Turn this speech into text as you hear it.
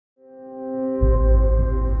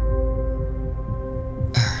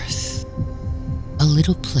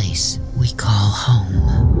little place we call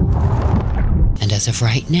home. And as of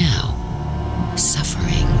right now,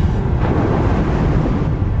 suffering.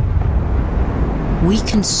 We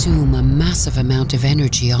consume a massive amount of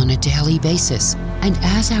energy on a daily basis, and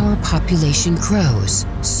as our population grows,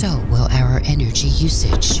 so will our energy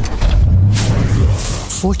usage.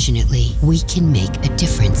 Fortunately, we can make a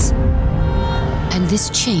difference. And this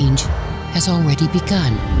change has already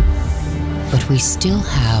begun. But we still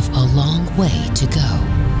have a long way to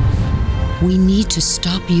go. We need to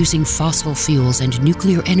stop using fossil fuels and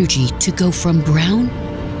nuclear energy to go from brown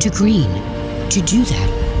to green. To do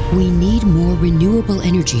that, we need more renewable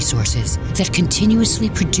energy sources that continuously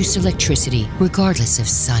produce electricity regardless of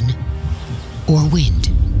sun or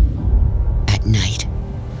wind, at night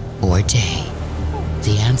or day.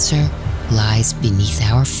 The answer lies beneath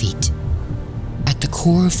our feet. At the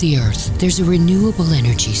core of the Earth, there's a renewable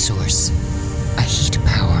energy source, a heat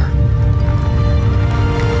power.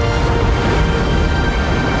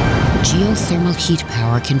 Geothermal heat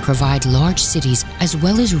power can provide large cities as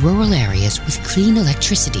well as rural areas with clean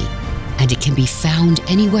electricity, and it can be found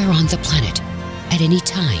anywhere on the planet, at any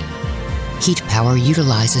time. Heat power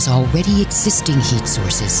utilizes already existing heat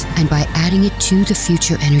sources, and by adding it to the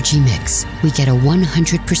future energy mix, we get a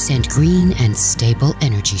 100% green and stable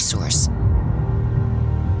energy source.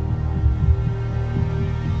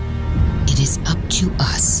 It is up to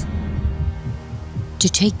us to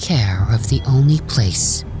take care of the only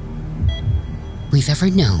place we've ever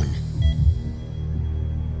known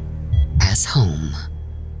as home.